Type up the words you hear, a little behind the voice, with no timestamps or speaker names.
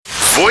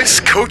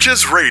Voice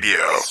Coaches Radio.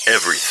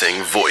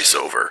 Everything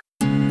voiceover.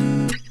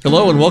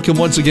 Hello and welcome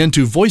once again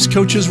to Voice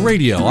Coaches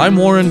Radio. I'm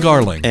Warren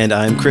Garling. And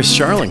I'm Chris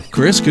Charling.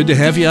 Chris, good to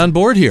have you on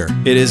board here.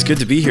 It is good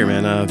to be here,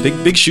 man.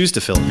 Big shoes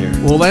to fill here.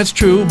 Well, that's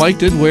true. Mike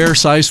did wear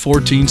size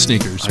 14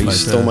 sneakers. Oh, you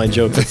stole my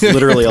joke. That's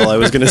literally all I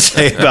was going to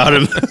say about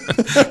him.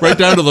 Right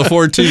down to the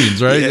 14s,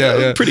 right?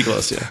 Yeah. Pretty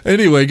close, yeah.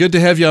 Anyway, good to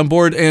have you on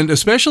board, and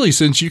especially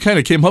since you kind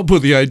of came up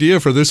with the idea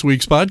for this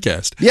week's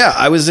podcast. Yeah,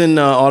 I was in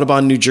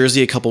Audubon, New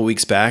Jersey a couple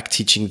weeks back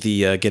teaching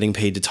the Getting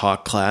Paid to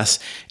Talk class,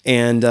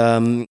 and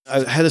I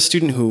had a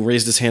student who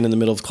raised his hand in the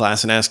middle of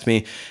class and asked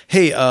me,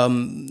 hey,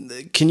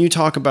 can you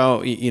talk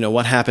about,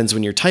 what happens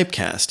when you're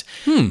typecast?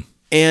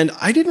 And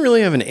I didn't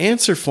really have an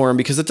answer for him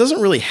because it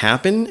doesn't really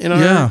happen in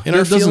our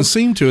field. Doesn't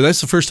seem to. That's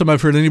the first time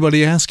I've heard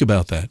anybody ask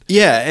about that.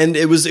 Yeah, and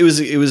it was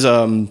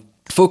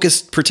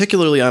focused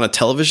particularly on a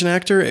television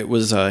actor. It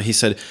was he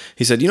said,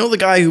 the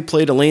guy who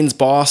played Elaine's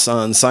boss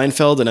on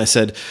Seinfeld, and I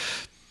said,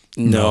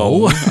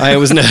 no. I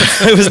was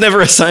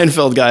never a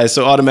Seinfeld guy,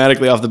 so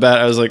automatically off the bat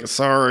I was like,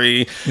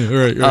 sorry.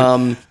 Yeah,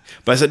 right.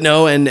 But I said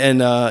no, and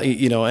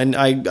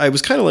I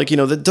was kind of like,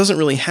 that doesn't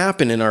really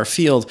happen in our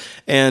field,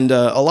 and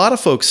a lot of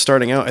folks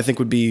starting out, I think,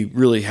 would be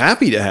really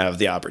happy to have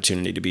the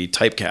opportunity to be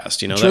typecast.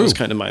 True. That was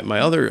kind of my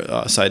other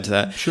side to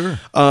that. Sure.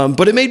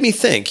 But it made me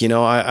think.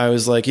 I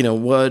was like,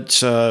 what?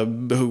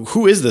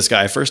 Who is this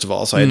guy? First of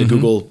all, so I had to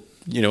Google.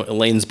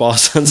 Elaine's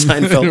boss on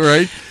Seinfeld.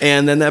 Right.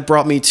 And then that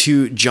brought me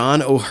to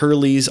John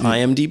O'Hurley's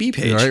IMDb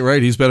page.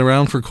 Right. He's been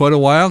around for quite a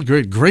while.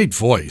 Great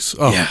voice.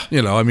 Oh,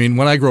 yeah.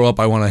 When I grow up,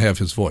 I want to have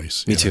his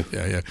voice. Me too.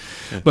 Yeah.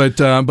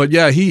 But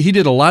yeah, he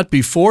did a lot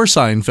before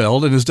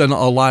Seinfeld and has done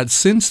a lot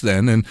since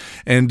then.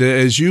 And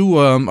as you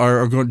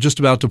are just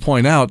about to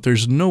point out,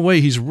 there's no way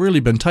he's really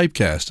been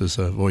typecast as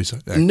a voice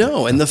actor.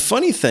 No. And the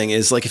funny thing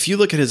is, like, if you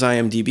look at his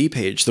IMDb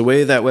page, the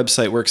way that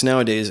website works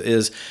nowadays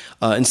is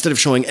instead of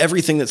showing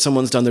everything that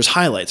someone's done, there's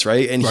highlights,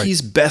 right? And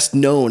he's best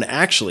known,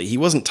 actually, he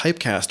wasn't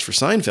typecast for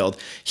Seinfeld.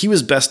 He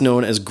was best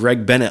known as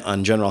Greg Bennett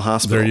on General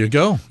Hospital. There you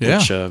go. Yeah.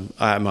 Which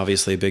I'm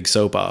obviously a big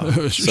soap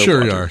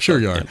Sure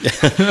you are.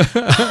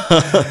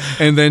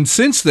 And then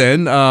since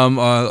then,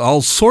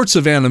 all sorts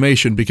of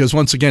animation, because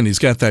once again, he's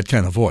got that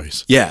kind of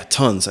voice. Yeah,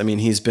 tons. I mean,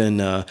 he's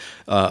been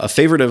a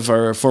favorite of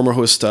our former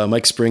host,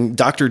 Mike Spring,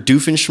 Dr.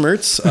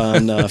 Doofenshmirtz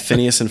on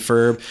Phineas and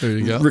Ferb. There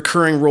you go.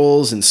 Recurring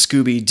roles in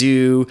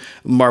Scooby-Doo,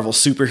 Marvel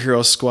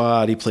Superhero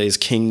Squad. He plays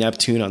King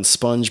Neptune on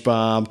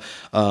SpongeBob.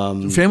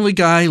 Family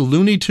Guy,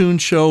 Looney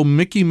Tunes Show,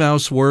 Mickey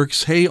Mouse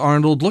Works, Hey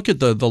Arnold. Look at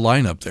the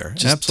lineup there.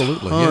 Just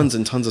absolutely. Tons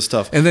and tons of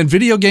stuff. And then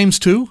video games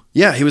too?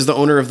 Yeah, he was the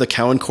owner of the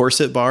Cow and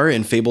Corset Bar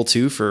in Fable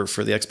 2 for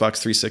the Xbox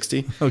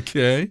 360.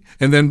 Okay.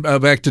 And then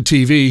back to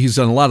TV, he's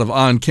done a lot of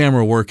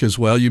on-camera work as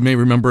well. You may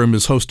remember him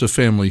as host of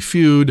Family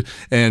Feud,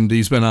 and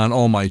he's been on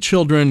All My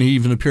Children. He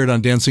even appeared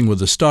on Dancing with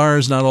the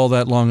Stars not all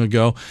that long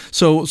ago.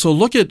 So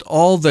look at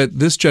all that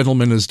this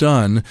gentleman has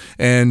done,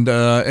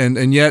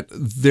 and yet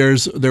there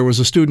was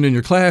a student in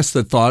your class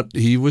that thought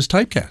he was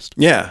typecast.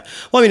 Yeah.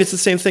 Well, I mean, it's the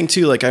same thing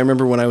too. Like, I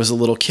remember when I was a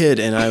little kid,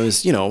 and I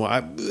was,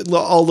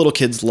 all little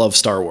kids love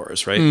Star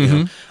Wars, right?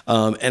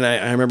 And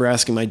I remember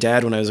asking my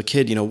dad when I was a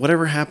kid,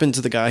 whatever happened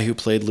to the guy who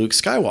played Luke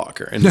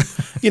Skywalker? And,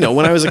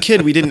 when I was a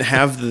kid, we didn't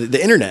have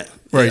the internet.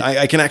 Right.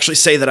 I can actually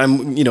say that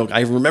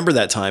I remember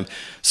that time.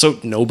 So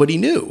nobody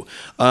knew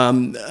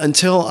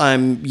until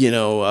I'm,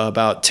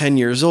 about 10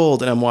 years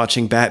old and I'm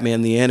watching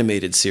Batman the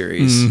Animated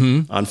Series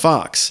on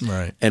Fox.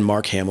 Right. And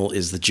Mark Hamill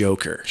is the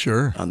Joker.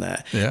 Sure. On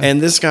that. Yeah.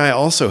 And this guy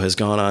also has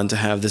gone on to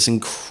have this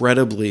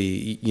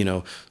incredibly,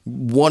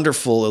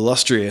 wonderful,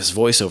 illustrious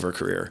voiceover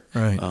career.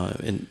 Right.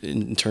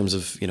 In terms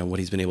of, what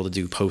he's been able to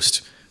do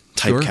post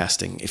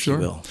typecasting, if you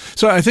will.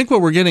 So I think what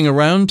we're getting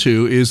around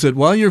to is that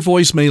while your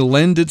voice may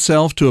lend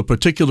itself to a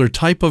particular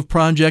type of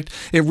project,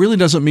 it really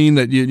doesn't mean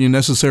that you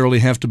necessarily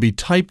have to be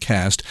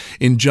typecast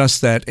in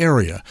just that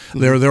area.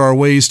 There are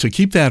ways to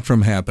keep that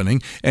from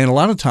happening, and a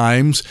lot of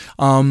times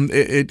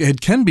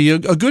it can be a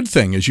good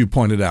thing, as you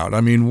pointed out.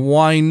 I mean,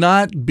 why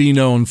not be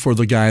known for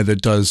the guy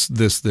that does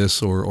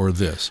this or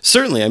this?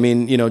 Certainly. I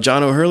mean,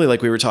 John O'Hurley,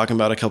 like we were talking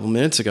about a couple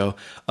minutes ago,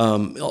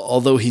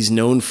 although he's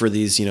known for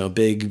these,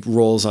 big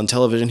roles on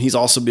television, he's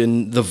also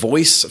been the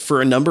voice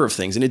for a number of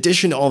things. In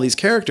addition to all these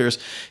characters,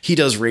 he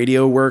does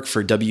radio work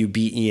for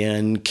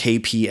WBEN,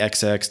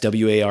 KPXX,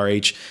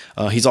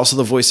 WARH. He's also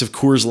the voice of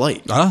Coors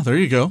Light. Ah, there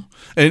you go.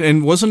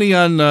 And wasn't he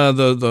on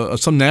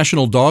some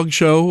national dog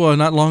show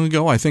not long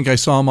ago? I think I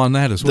saw him on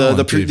that as well.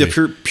 The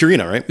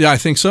Purina, right? Yeah, I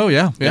think so.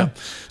 Yeah.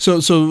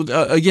 So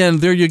again,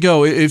 there you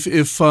go.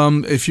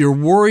 If you're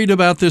worried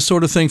about this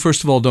sort of thing,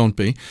 first of all, don't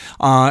be.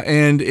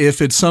 And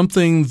if it's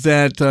something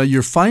that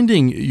you're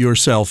finding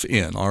yourself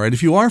in, all right.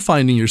 If you are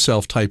finding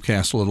yourself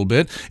typecast a little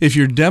bit, if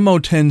your demo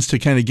tends to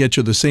kind of get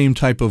you the same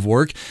type of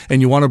work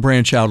and you want to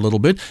branch out a little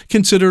bit,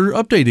 consider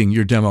updating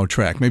your demo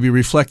track. Maybe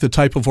reflect the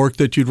type of work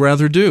that you'd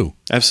rather do.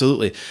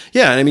 Absolutely.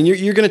 Yeah. I mean,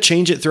 you're going to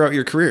change it throughout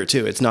your career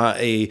too. It's not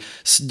a,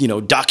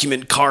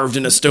 document carved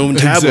in a stone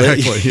tablet.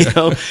 Exactly,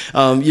 yeah.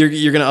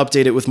 You're going to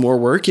update it with more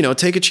work.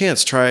 Take a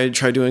chance. Try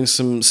doing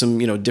some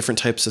different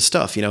types of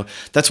stuff.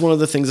 That's one of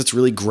the things that's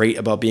really great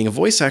about being a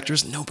voice actor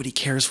is nobody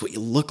cares what you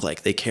look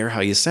like. They care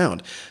how you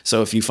sound.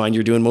 So if you find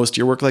you're doing most of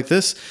your work like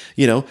this,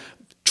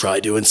 try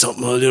doing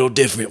something a little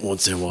different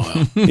once in a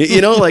while.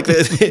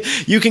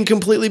 You can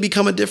completely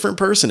become a different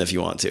person if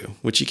you want to,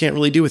 which you can't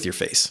really do with your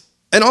face.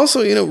 And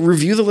also,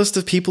 review the list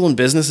of people and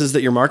businesses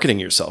that you're marketing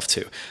yourself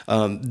to.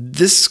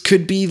 This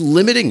could be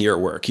limiting your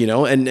work,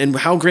 and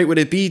how great would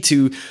it be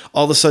to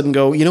all of a sudden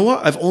go, you know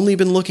what, I've only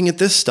been looking at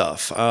this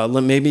stuff.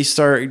 Let maybe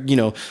start,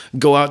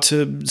 go out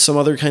to some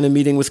other kind of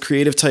meeting with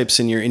creative types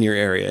in your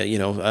area,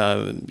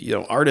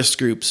 artist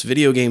groups,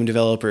 video game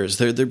developers.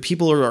 They're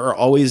people are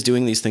always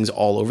doing these things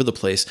all over the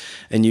place.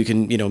 And you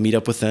can, meet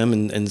up with them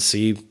and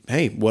see,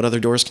 hey, what other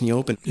doors can you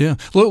open? Yeah.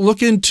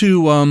 Look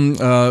into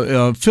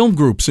film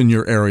groups in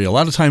your area.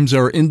 A lot of times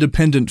there are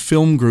independent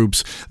film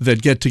groups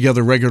that get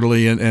together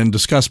regularly and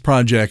discuss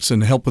projects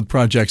and help with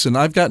projects. And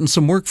I've gotten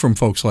some work from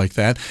folks like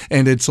that,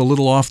 and it's a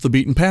little off the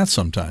beaten path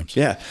sometimes.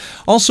 Yeah.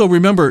 Also,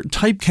 remember,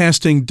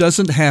 typecasting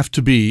doesn't have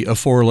to be a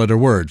 4-letter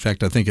word. In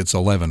fact, I think it's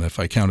 11 if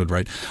I counted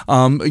right.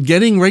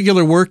 Getting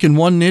regular work in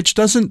one niche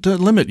doesn't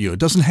limit you. It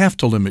doesn't have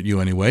to limit you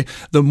anyway.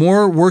 The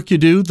more work you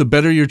do, the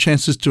better your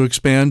chances to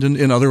expand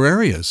in other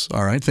areas.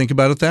 All right? Think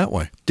about it that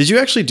way. Did you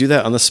actually do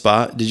that on the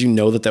spot? Did you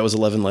know that was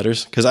 11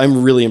 letters? Because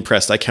I'm really impressed.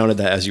 I counted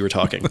that as you were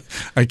talking.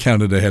 I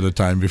counted ahead of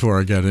time before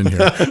I got in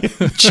here.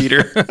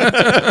 Cheater.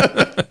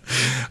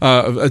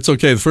 It's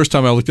okay. The first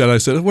time I looked at it, I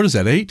said, what is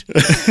that, 8?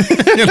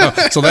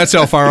 So that's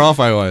how far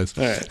off I was.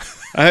 All right.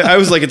 I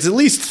was like, it's at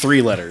least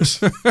 3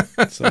 letters.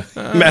 So,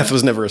 math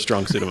was never a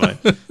strong suit of mine.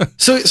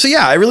 So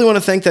yeah, I really want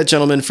to thank that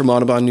gentleman from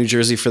Audubon, New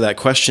Jersey for that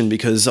question,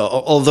 because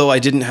although I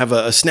didn't have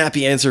a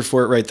snappy answer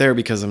for it right there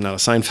because I'm not a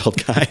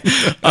Seinfeld guy,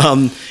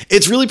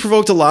 it's really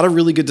provoked a lot of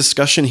really good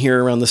discussion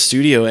here around the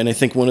studio. And I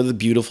think one of the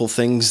beautiful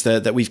things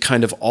that we've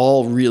kind of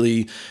all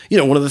really,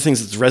 one of the things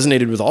that's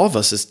resonated with all of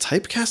us is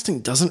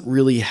typecasting doesn't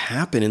really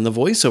happen in the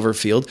voiceover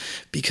field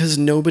because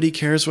nobody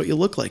cares what you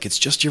look like. It's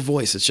just your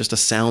voice. It's just a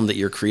sound that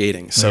you're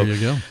creating. So. There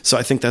you go. So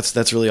I think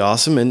that's really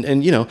awesome. And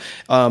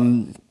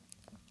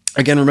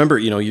again, remember,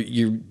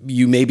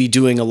 you may be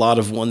doing a lot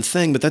of one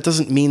thing, but that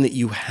doesn't mean that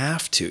you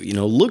have to.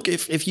 Look,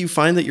 if you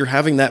find that you're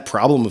having that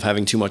problem of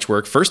having too much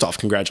work, first off,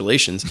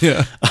 congratulations.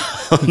 Yeah.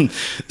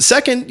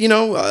 Second,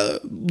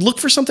 look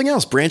for something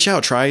else. Branch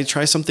out. Try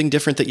something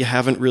different that you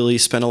haven't really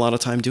spent a lot of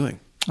time doing.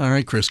 All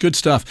right, Chris, good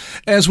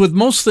stuff. As with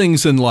most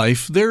things in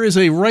life, there is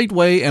a right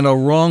way and a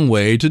wrong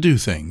way to do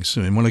things.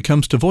 And when it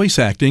comes to voice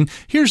acting,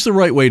 here's the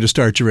right way to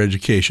start your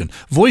education.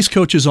 Voice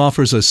Coaches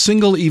offers a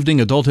single-evening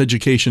adult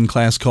education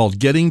class called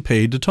Getting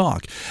Paid to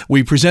Talk.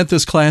 We present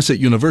this class at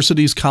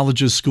universities,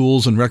 colleges,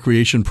 schools, and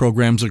recreation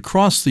programs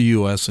across the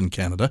U.S. and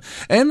Canada,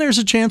 and there's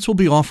a chance we'll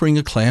be offering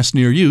a class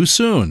near you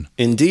soon.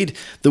 Indeed.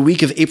 The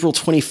week of April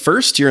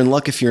 21st, you're in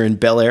luck if you're in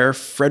Bel Air,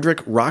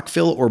 Frederick,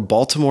 Rockville, or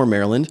Baltimore,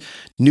 Maryland,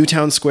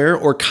 Newtown Square,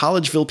 or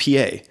Collegeville,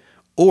 PA,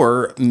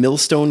 or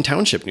Millstone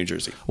Township, New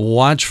Jersey.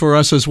 Watch for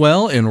us as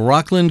well in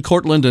Rockland,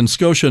 Cortland, and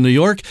Scotia, New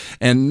York,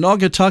 and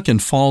Naugatuck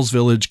and Falls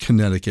Village,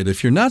 Connecticut.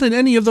 If you're not in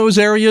any of those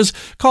areas,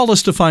 call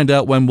us to find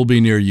out when we'll be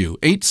near you.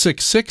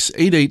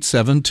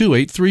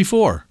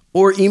 866-887-2834.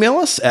 Or email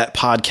us at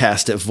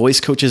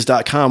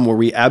podcast@voicecoaches.com, where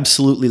we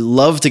absolutely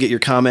love to get your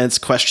comments,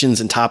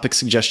 questions, and topic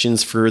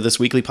suggestions for this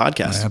weekly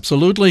podcast.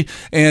 Absolutely.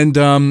 And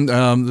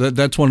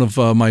that's one of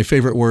my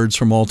favorite words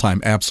from all time.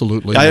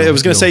 Absolutely. I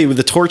was going to say,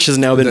 the torch has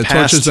now been passed. The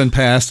torch has been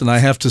passed, and I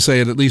have to say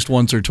it at least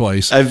once or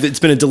twice. It's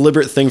been a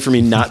deliberate thing for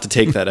me not to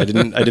take that. I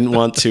didn't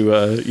want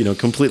to,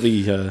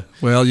 completely...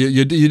 Well,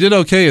 you did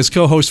okay as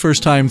co-host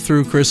first time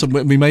through, Chris.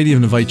 We might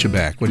even invite you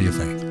back. What do you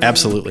think?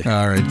 Absolutely.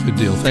 All right. Good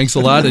deal. Thanks a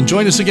lot. And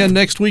join us again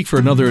next week for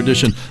another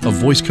edition of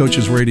Voice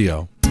Coaches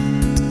Radio.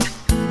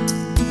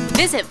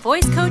 Visit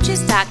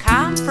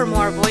voicecoaches.com for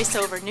more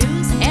voiceover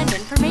news and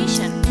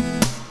information.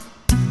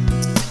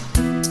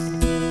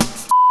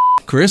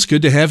 Chris,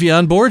 good to have you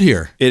on board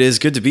here. It is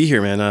good to be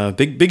here, man.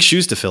 Big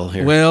shoes to fill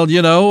here. Well,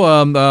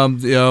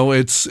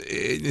 it's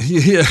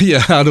yeah.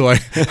 How do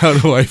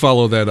I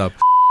follow that up?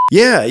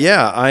 Yeah.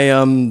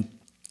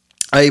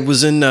 I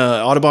was in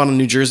Audubon,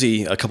 New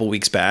Jersey a couple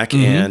weeks back,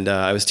 and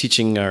I was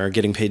teaching our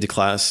Getting Paid to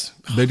class.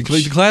 Getting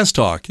Paid to class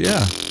talk,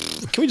 yeah.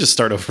 Can we just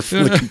start over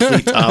from the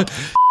complete top?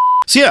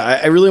 So yeah,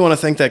 I really want to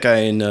thank that guy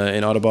in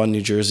Audubon, New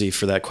Jersey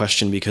for that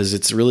question, because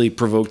it's really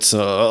provoked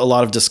a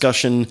lot of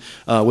discussion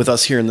with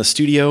us here in the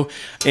studio.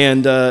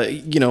 And,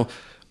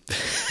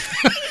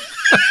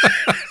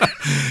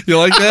 You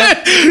like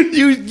that?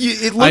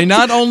 I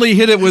not only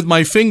hit it with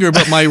my finger,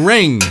 but my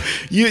ring.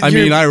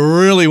 I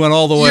really went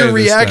all the way. Your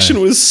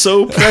reaction was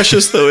so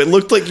precious, though. It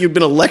looked like you'd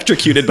been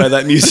electrocuted by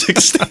that music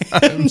stand.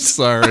 I'm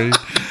sorry.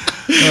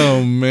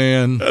 Oh,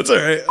 man. That's all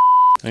right.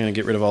 I'm going to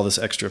get rid of all this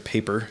extra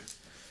paper.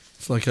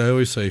 It's like I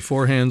always say,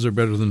 4 hands are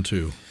better than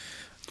 2.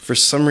 For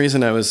some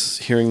reason, I was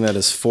hearing that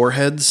as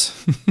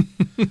foreheads.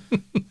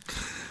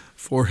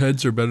 4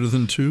 heads are better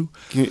than 2?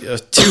 A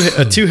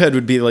two head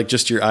would be like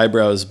just your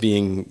eyebrows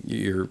being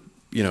your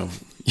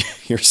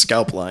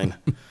scalp line.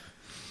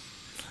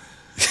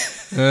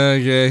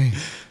 Okay.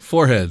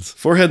 4 heads.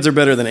 4 heads are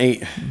better than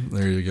 8.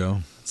 There you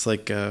go. It's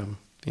like, your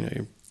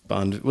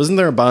Bond. Wasn't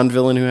there a Bond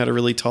villain who had a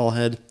really tall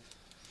head?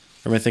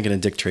 Or am I thinking of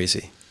Dick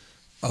Tracy?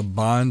 A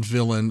Bond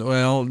villain.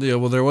 Well, yeah.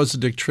 Well, there was a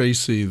Dick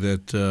Tracy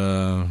that.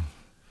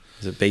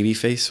 Is it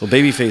Babyface? Well,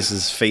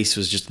 Babyface's face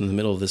was just in the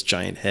middle of this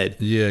giant head.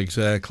 Yeah,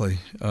 exactly.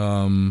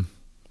 There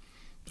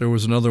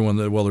was another one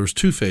that. Well, there was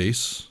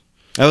Two-Face.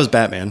 That was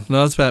Batman.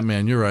 No, that's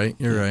Batman. You're right.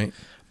 You're right.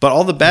 But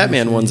all the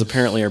Batman ones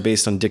apparently are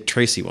based on Dick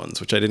Tracy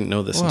ones, which I didn't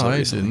know this until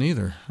recently. I didn't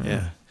either.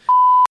 Yeah.